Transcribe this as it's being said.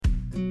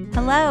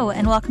Hello,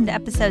 and welcome to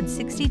episode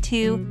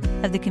 62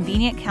 of the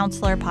Convenient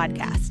Counselor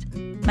podcast.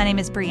 My name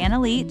is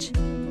Briana Leach.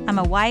 I'm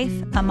a wife,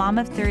 a mom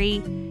of 3,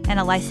 and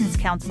a licensed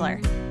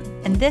counselor.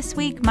 And this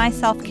week, my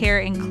self-care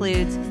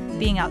includes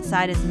being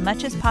outside as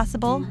much as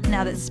possible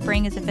now that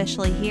spring is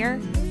officially here,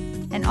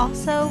 and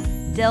also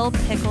dill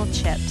pickle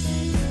chips.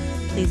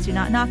 Please do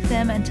not knock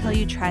them until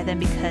you try them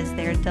because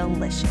they're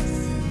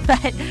delicious.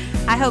 But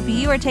I hope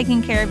you are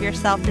taking care of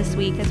yourself this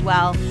week as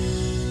well.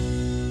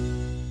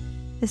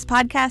 This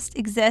podcast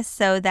exists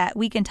so that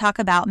we can talk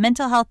about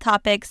mental health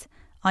topics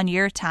on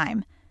your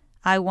time.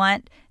 I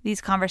want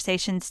these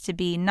conversations to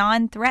be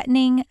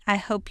non-threatening. I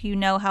hope you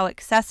know how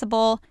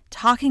accessible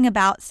talking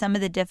about some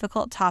of the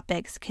difficult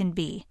topics can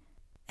be.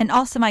 And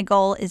also my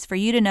goal is for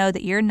you to know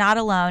that you're not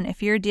alone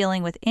if you're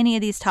dealing with any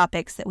of these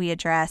topics that we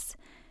address,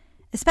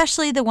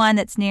 especially the one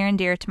that's near and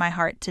dear to my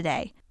heart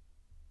today.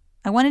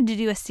 I wanted to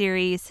do a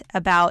series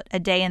about a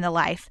day in the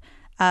life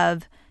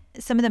of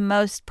some of the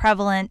most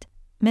prevalent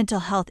mental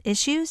health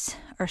issues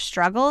or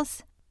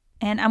struggles.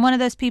 And I'm one of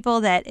those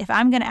people that if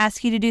I'm going to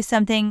ask you to do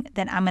something,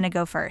 then I'm going to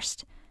go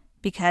first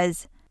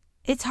because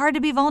it's hard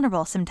to be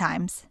vulnerable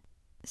sometimes.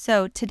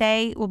 So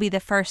today will be the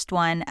first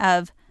one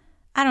of,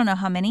 I don't know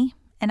how many,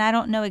 and I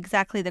don't know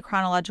exactly the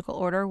chronological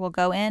order we'll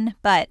go in,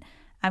 but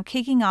I'm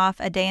kicking off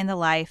a day in the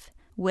life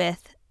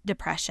with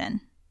depression.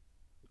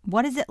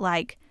 What is it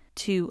like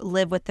to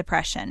live with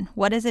depression?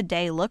 What does a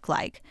day look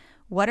like?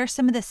 What are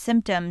some of the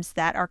symptoms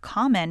that are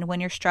common when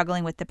you're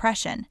struggling with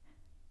depression?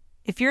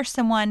 If you're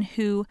someone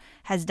who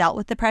has dealt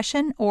with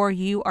depression, or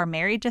you are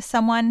married to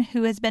someone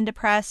who has been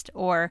depressed,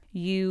 or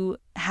you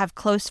have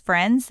close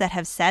friends that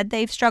have said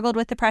they've struggled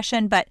with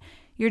depression, but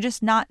you're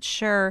just not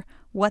sure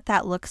what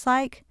that looks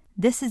like,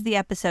 this is the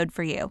episode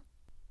for you.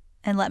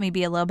 And let me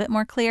be a little bit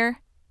more clear.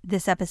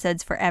 This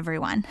episode's for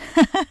everyone.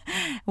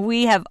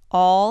 We have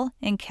all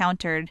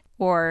encountered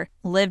or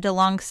lived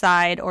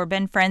alongside or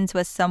been friends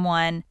with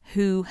someone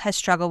who has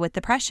struggled with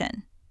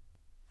depression.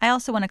 I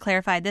also want to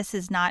clarify, this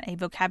is not a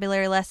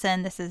vocabulary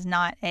lesson. This is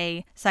not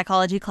a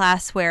psychology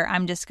class where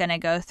I'm just going to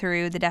go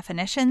through the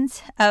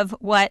definitions of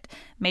what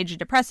major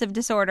depressive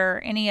disorder,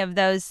 any of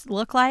those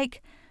look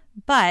like.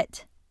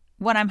 But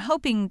what I'm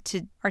hoping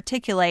to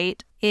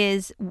articulate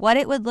is what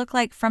it would look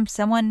like from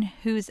someone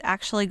who's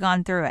actually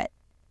gone through it.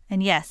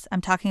 And yes,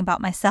 I'm talking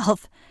about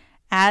myself.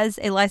 As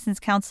a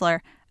licensed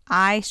counselor,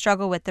 I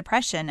struggle with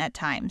depression at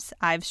times.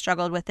 I've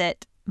struggled with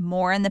it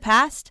more in the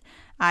past.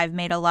 I've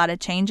made a lot of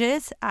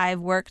changes. I've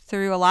worked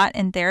through a lot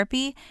in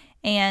therapy,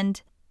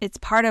 and it's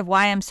part of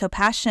why I'm so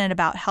passionate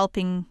about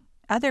helping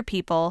other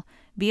people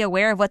be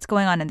aware of what's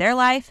going on in their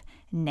life,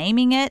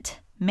 naming it,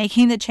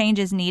 making the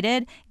changes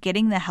needed,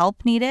 getting the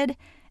help needed,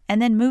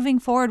 and then moving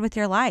forward with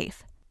your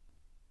life.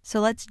 So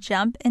let's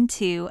jump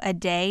into a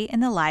day in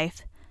the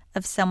life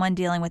of someone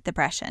dealing with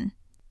depression.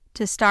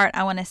 To start,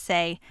 I want to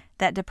say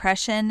that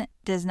depression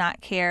does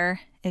not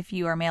care if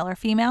you are male or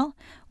female,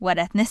 what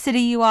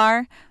ethnicity you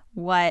are,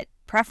 what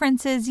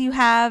preferences you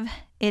have.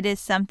 It is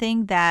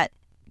something that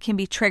can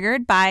be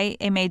triggered by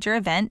a major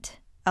event,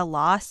 a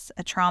loss,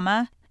 a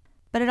trauma,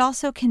 but it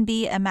also can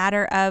be a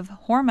matter of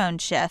hormone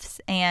shifts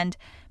and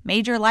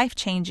major life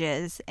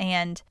changes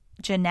and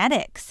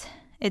genetics.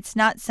 It's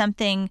not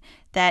something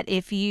that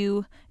if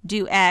you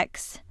do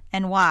X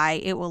and Y,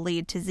 it will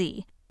lead to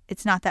Z.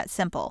 It's not that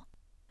simple.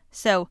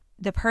 So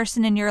the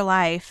person in your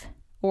life,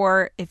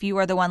 or if you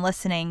are the one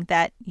listening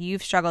that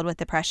you've struggled with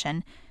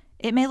depression,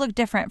 it may look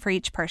different for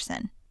each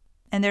person.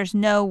 And there's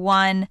no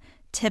one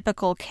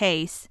typical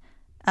case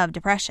of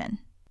depression.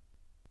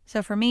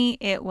 So for me,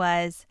 it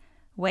was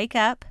wake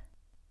up,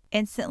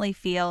 instantly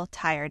feel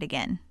tired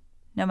again,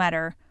 no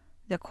matter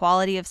the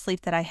quality of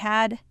sleep that I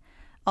had.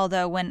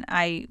 Although when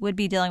I would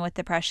be dealing with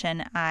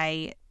depression,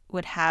 I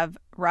would have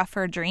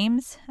rougher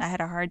dreams. I had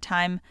a hard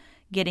time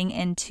getting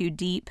into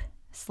deep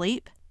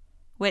sleep,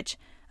 which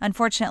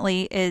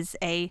unfortunately is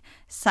a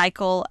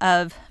cycle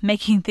of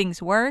making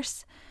things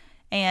worse.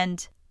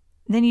 And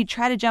then you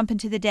try to jump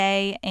into the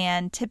day,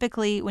 and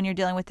typically when you're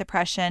dealing with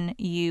depression,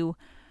 you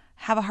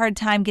have a hard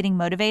time getting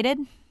motivated.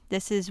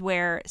 This is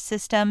where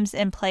systems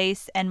in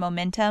place and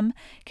momentum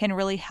can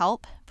really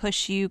help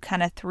push you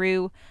kind of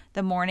through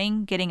the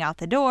morning, getting out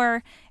the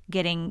door,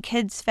 getting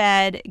kids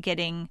fed,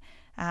 getting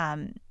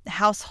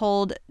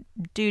household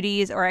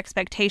duties or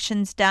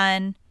expectations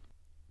done.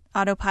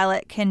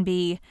 Autopilot can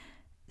be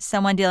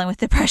someone dealing with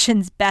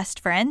depression's best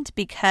friend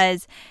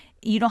because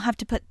you don't have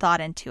to put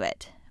thought into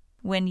it.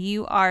 When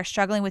you are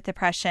struggling with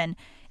depression,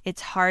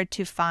 it's hard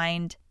to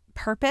find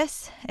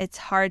purpose. It's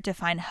hard to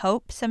find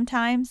hope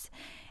sometimes.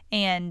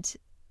 And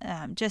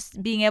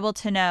just being able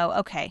to know,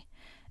 okay,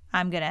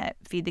 I'm going to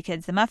feed the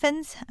kids the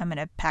muffins. I'm going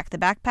to pack the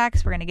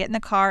backpacks. We're going to get in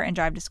the car and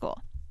drive to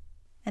school.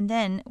 And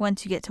then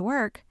once you get to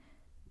work,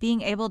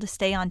 being able to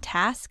stay on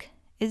task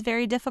is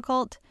very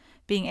difficult.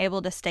 Being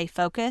able to stay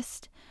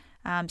focused.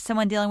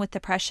 Someone dealing with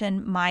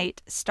depression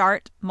might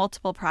start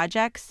multiple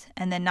projects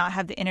and then not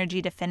have the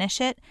energy to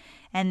finish it.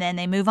 And then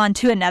they move on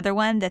to another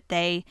one that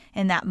they,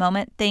 in that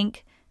moment,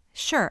 think,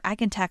 sure, I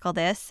can tackle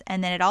this.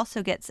 And then it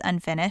also gets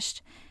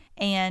unfinished.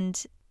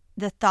 And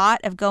the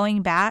thought of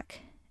going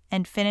back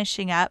and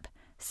finishing up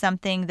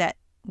something that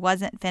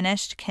wasn't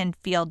finished can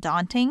feel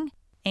daunting.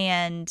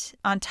 And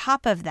on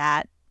top of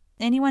that,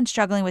 anyone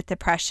struggling with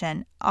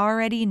depression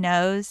already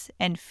knows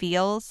and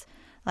feels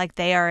like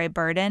they are a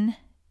burden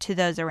to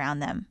those around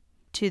them,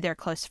 to their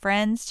close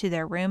friends, to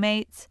their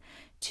roommates,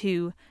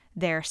 to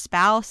their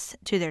spouse,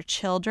 to their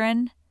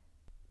children.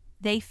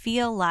 They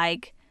feel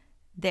like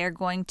they're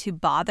going to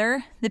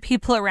bother the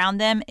people around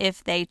them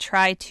if they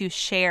try to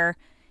share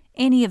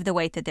any of the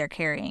weight that they're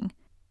carrying.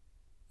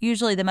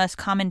 Usually the most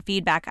common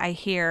feedback I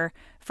hear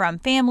from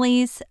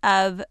families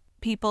of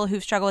people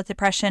who've struggled with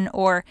depression,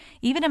 or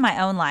even in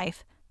my own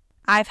life,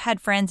 I've had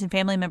friends and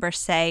family members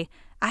say,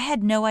 I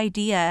had no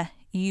idea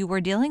you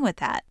were dealing with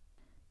that.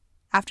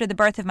 After the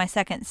birth of my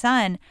second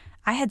son,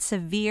 I had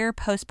severe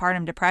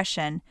postpartum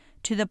depression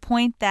to the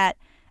point that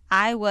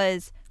I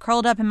was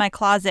curled up in my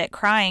closet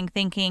crying,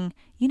 thinking,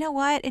 you know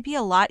what, it'd be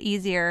a lot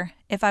easier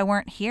if I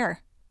weren't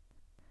here,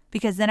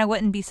 because then I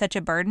wouldn't be such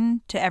a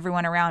burden to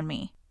everyone around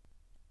me.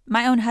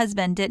 My own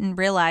husband didn't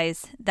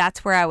realize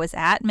that's where I was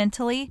at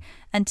mentally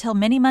until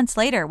many months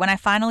later when I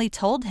finally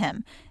told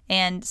him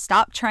and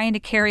stopped trying to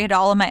carry it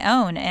all on my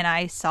own. And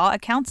I saw a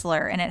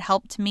counselor, and it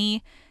helped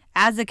me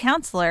as a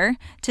counselor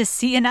to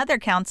see another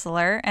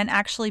counselor and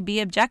actually be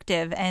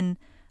objective and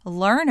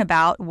learn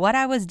about what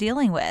I was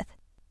dealing with.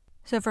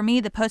 So for me,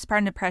 the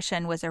postpartum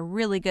depression was a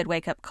really good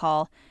wake-up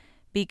call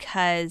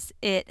because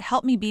it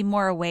helped me be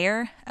more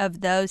aware of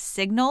those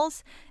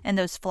signals and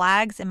those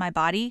flags in my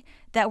body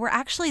that were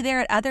actually there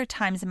at other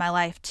times in my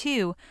life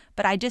too,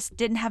 but I just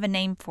didn't have a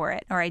name for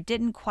it, or I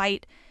didn't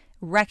quite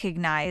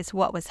recognize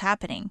what was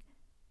happening.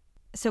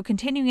 So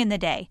continuing in the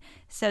day,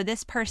 so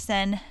this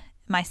person,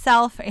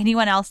 myself, or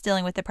anyone else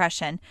dealing with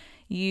depression,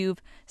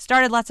 you've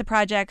started lots of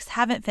projects,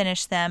 haven't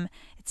finished them,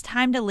 it's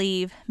time to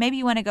leave, maybe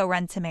you want to go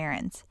run some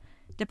errands.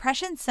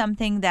 Depression's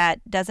something that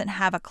doesn't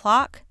have a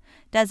clock,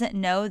 doesn't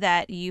know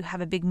that you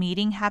have a big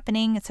meeting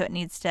happening, so it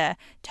needs to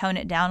tone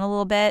it down a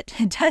little bit.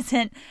 It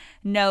doesn't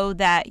know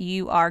that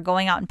you are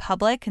going out in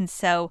public, and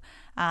so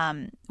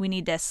we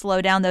need to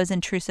slow down those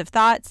intrusive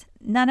thoughts.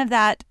 None of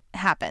that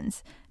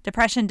happens.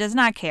 Depression does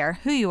not care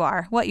who you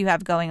are, what you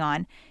have going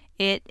on.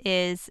 It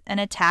is an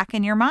attack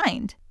in your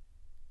mind.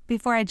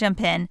 Before I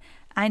jump in,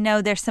 I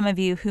know there's some of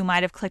you who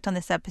might have clicked on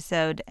this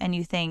episode and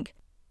you think,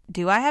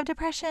 do I have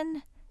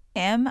depression?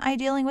 Am I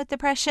dealing with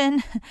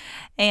depression?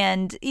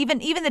 And even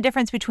the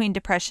difference between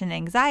depression and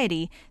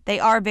anxiety, they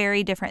are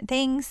very different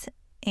things.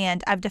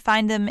 And I've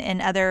defined them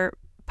in other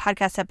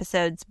podcast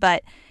episodes,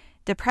 but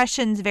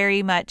depression's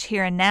very much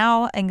here and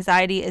now.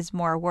 Anxiety is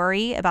more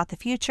worry about the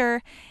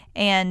future.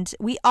 And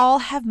we all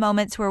have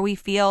moments where we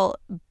feel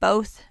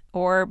both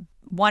or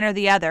one or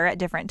the other at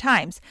different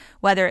times,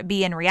 whether it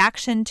be in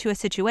reaction to a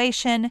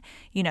situation,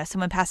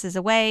 someone passes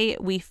away,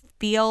 we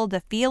feel the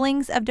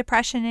feelings of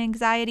depression and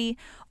anxiety,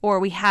 or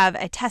we have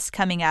a test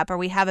coming up, or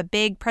we have a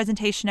big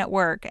presentation at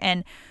work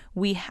and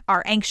we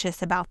are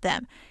anxious about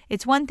them.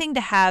 It's one thing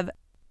to have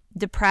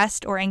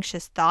depressed or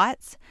anxious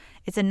thoughts.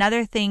 It's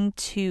another thing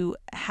to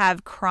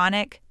have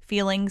chronic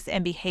feelings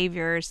and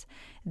behaviors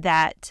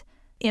that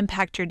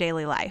impact your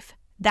daily life.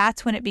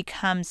 That's when it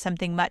becomes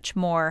something much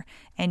more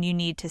and you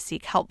need to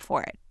seek help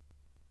for it.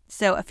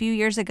 So a few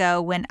years ago,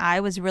 when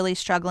I was really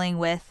struggling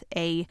with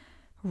a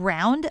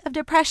round of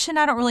depression,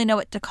 I don't really know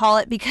what to call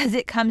it because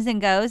it comes and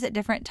goes at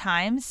different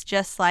times,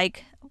 just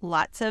like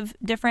lots of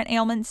different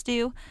ailments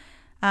do.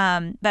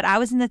 But I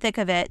was in the thick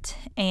of it,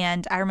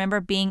 and I remember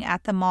being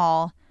at the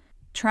mall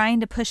trying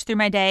to push through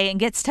my day and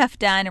get stuff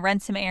done and run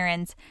some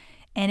errands,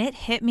 and it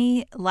hit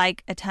me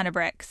like a ton of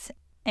bricks.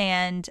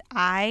 And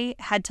I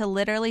had to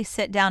literally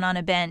sit down on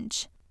a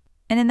bench.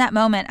 And in that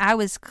moment, I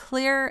was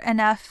clear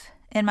enough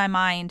in my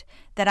mind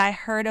that I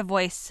heard a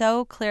voice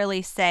so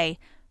clearly say,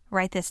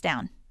 write this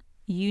down.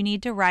 You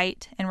need to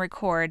write and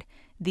record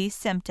these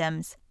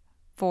symptoms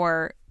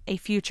for a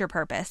future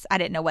purpose. I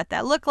didn't know what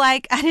that looked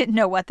like. I didn't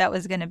know what that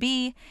was going to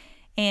be.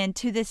 And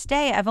to this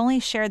day, I've only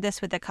shared this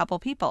with a couple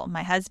people,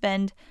 my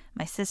husband,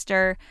 my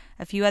sister,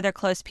 a few other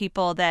close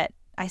people, that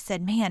I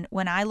said, man,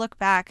 when I look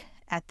back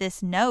at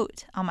this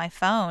note on my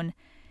phone,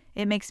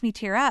 it makes me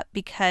tear up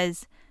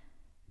because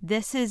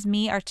this is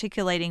me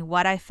articulating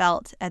what I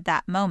felt at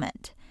that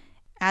moment.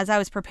 As I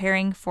was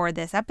preparing for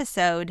this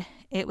episode,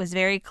 it was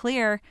very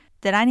clear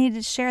that I needed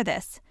to share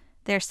this.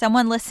 There's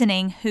someone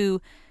listening who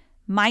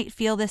might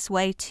feel this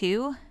way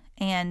too,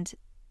 and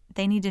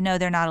they need to know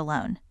they're not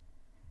alone.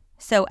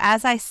 So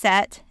as I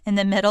sat in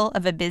the middle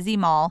of a busy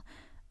mall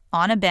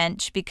on a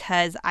bench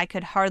because I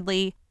could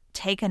hardly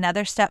take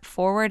another step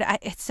forward,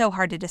 it's so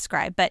hard to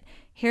describe, but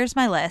here's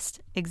my list,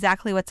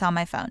 exactly what's on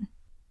my phone.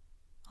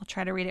 I'll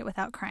try to read it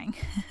without crying.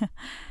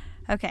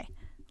 Okay.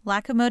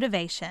 Lack of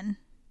motivation.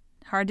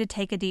 Hard to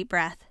take a deep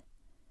breath.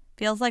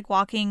 Feels like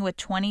walking with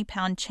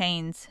 20-pound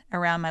chains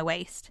around my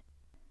waist.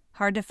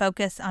 Hard to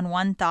focus on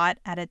one thought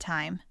at a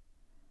time.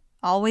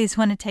 Always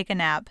want to take a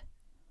nap.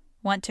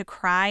 Want to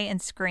cry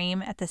and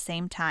scream at the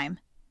same time.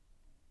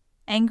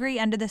 Angry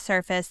under the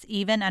surface,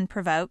 even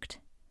unprovoked.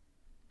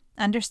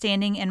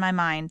 Understanding in my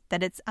mind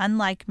that it's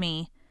unlike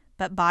me,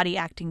 but body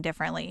acting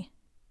differently.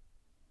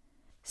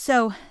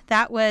 So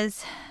that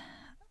was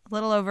a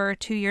little over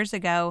 2 years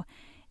ago,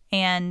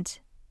 and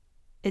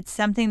it's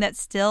something that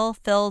still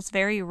feels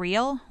very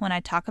real when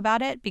I talk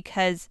about it,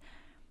 because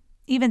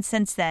even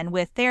since then,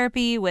 with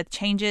therapy, with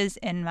changes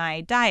in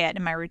my diet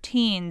and my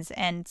routines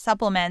and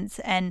supplements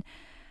and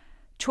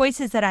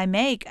choices that I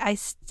make, I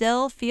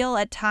still feel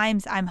at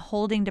times I'm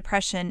holding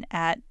depression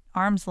at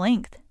arm's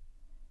length,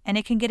 and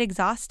it can get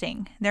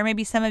exhausting. There may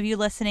be some of you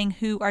listening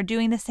who are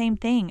doing the same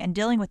thing and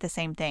dealing with the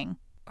same thing,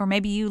 or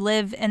maybe you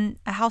live in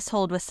a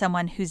household with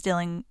someone who's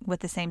dealing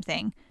with the same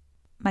thing.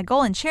 My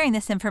goal in sharing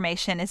this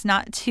information is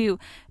not to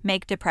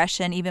make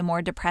depression even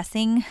more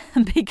depressing,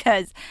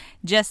 because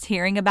just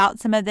hearing about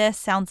some of this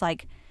sounds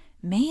like,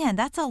 man,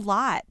 that's a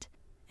lot.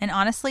 And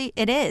honestly,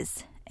 it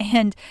is.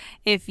 And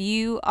if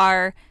you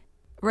are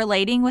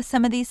relating with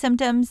some of these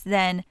symptoms,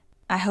 then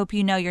I hope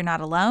you know you're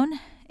not alone.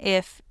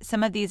 If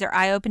some of these are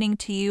eye-opening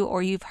to you,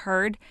 or you've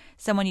heard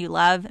someone you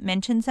love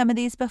mention some of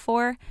these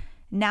before,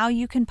 now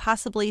you can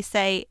possibly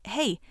say,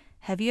 hey,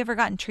 have you ever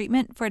gotten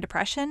treatment for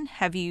depression?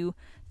 Have you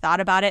thought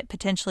about it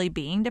potentially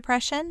being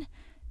depression?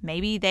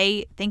 Maybe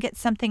they think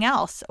it's something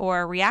else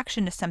or a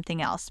reaction to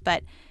something else,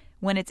 but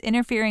when it's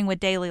interfering with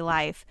daily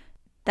life,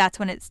 that's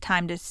when it's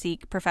time to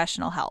seek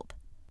professional help.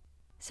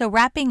 So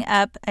wrapping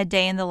up a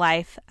day in the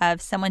life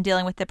of someone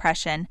dealing with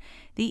depression,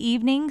 the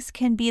evenings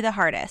can be the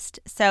hardest.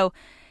 So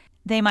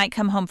they might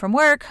come home from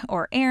work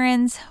or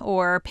errands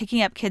or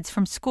picking up kids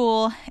from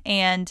school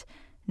and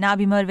not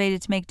be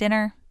motivated to make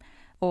dinner,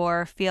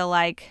 or feel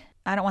like,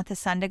 I don't want the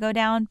sun to go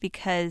down,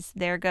 because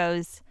there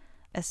goes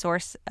a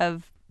source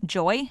of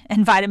joy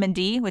and vitamin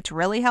D, which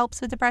really helps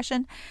with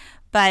depression.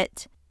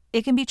 But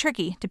it can be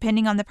tricky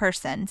depending on the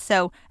person.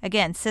 So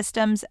again,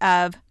 systems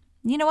of,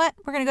 you know what,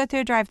 we're going to go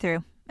through a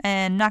drive-through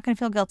and I'm not going to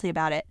feel guilty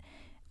about it.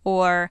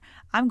 Or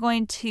I'm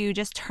going to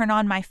just turn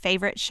on my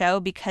favorite show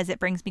because it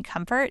brings me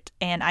comfort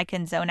and I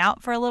can zone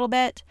out for a little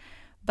bit.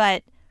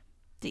 But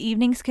the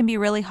evenings can be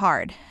really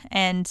hard.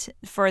 And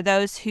for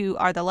those who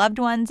are the loved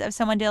ones of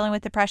someone dealing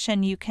with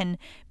depression, you can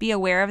be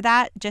aware of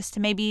that, just to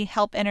maybe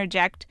help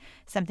interject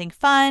something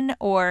fun,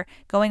 or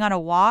going on a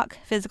walk.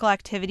 Physical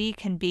activity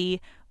can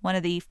be one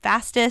of the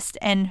fastest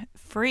and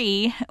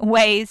free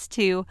ways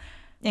to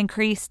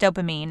increase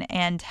dopamine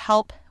and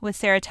help with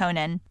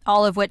serotonin,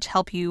 all of which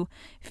help you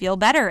feel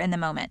better in the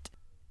moment.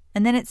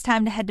 And then it's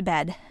time to head to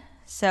bed.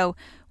 So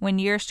when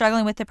you're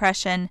struggling with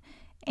depression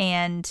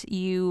and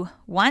you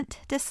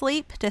want to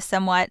sleep to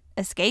somewhat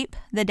escape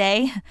the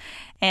day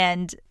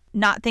and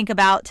not think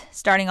about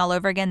starting all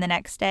over again the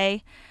next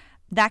day,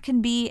 that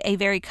can be a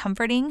very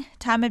comforting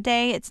time of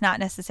day. It's not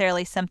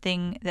necessarily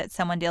something that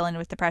someone dealing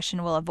with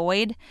depression will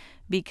avoid,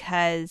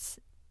 because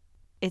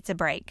it's a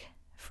break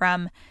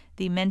from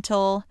the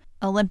mental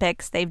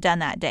Olympics they've done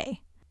that day.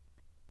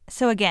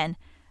 So again,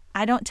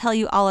 I don't tell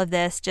you all of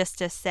this just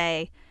to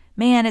say,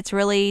 man, it's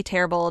really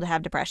terrible to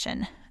have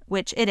depression,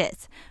 which it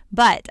is.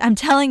 But I'm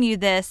telling you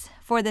this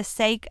for the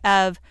sake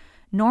of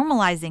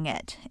normalizing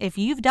it. If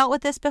you've dealt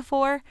with this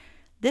before,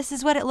 this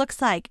is what it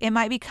looks like. It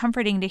might be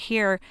comforting to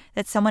hear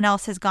that someone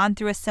else has gone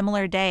through a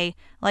similar day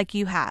like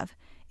you have.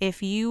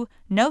 If you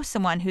know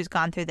someone who's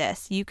gone through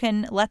this, you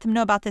can let them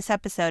know about this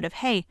episode of,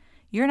 hey,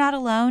 you're not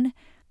alone.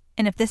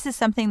 And if this is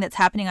something that's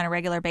happening on a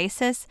regular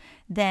basis,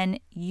 then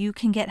you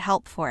can get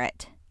help for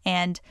it.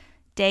 And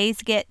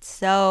days get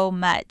so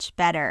much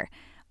better.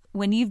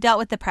 When you've dealt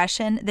with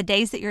depression, the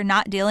days that you're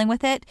not dealing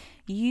with it,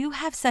 you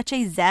have such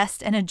a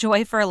zest and a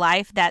joy for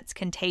life that's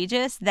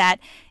contagious, that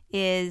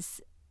is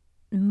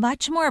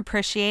much more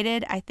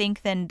appreciated, I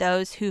think, than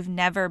those who've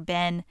never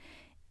been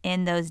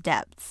in those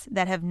depths,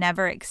 that have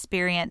never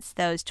experienced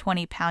those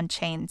 20-pound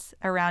chains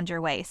around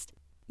your waist.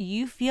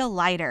 You feel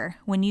lighter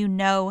when you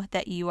know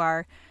that you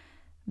are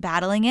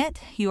battling it,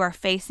 you are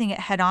facing it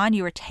head on,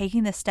 you are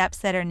taking the steps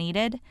that are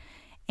needed.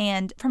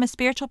 And from a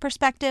spiritual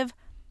perspective,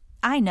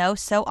 I know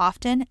so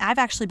often, I've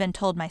actually been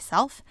told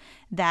myself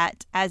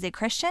that as a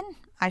Christian,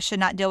 I should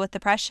not deal with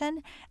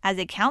depression. As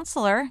a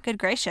counselor, good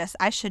gracious,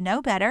 I should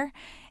know better.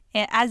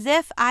 As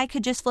if I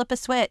could just flip a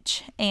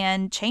switch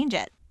and change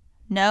it.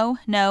 No,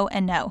 no,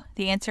 and no.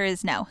 The answer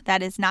is no.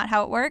 That is not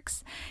how it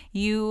works.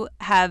 You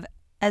have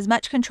as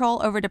much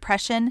control over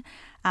depression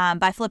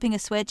by flipping a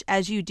switch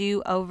as you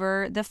do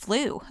over the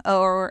flu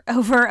or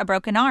over a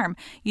broken arm.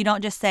 You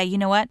don't just say, you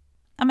know what,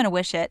 I'm going to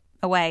wish it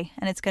away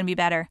and it's going to be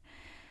better.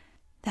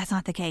 That's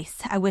not the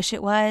case. I wish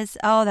it was.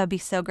 Oh, that would be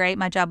so great.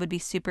 My job would be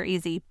super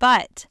easy.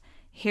 But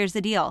here's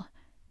the deal.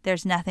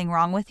 There's nothing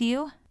wrong with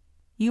you.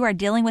 You are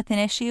dealing with an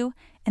issue.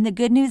 And the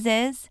good news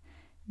is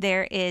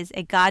there is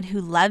a God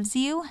who loves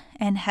you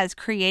and has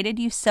created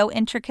you so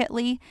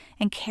intricately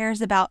and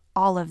cares about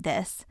all of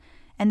this.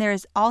 And there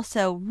is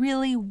also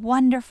really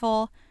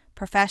wonderful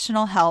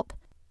professional help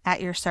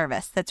at your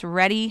service that's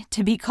ready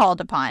to be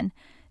called upon.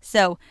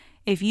 So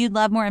if you'd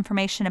love more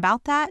information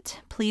about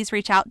that, please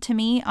reach out to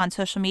me on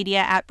social media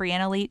at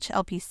Briana Leach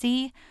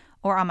LPC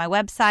or on my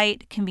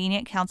website,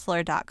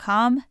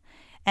 convenientcounselor.com.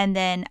 And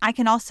then I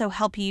can also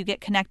help you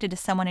get connected to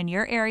someone in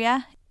your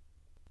area.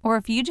 Or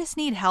if you just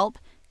need help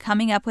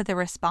coming up with a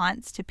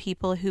response to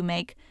people who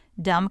make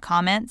dumb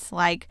comments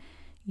like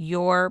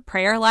your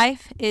prayer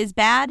life is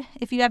bad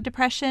if you have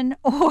depression,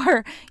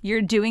 or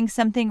you're doing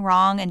something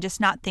wrong and just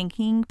not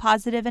thinking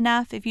positive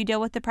enough if you deal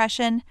with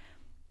depression.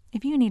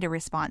 If you need a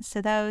response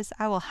to those,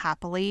 I will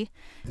happily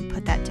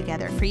put that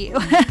together for you.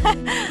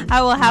 I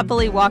will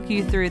happily walk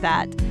you through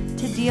that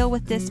to deal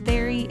with this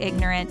very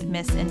ignorant,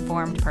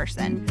 misinformed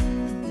person.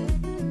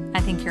 I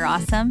think you're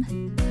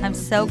awesome. I'm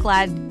so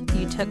glad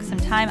you took some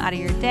time out of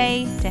your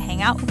day to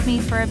hang out with me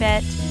for a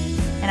bit,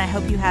 and I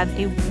hope you have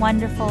a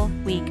wonderful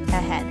week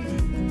ahead.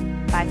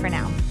 Bye for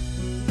now.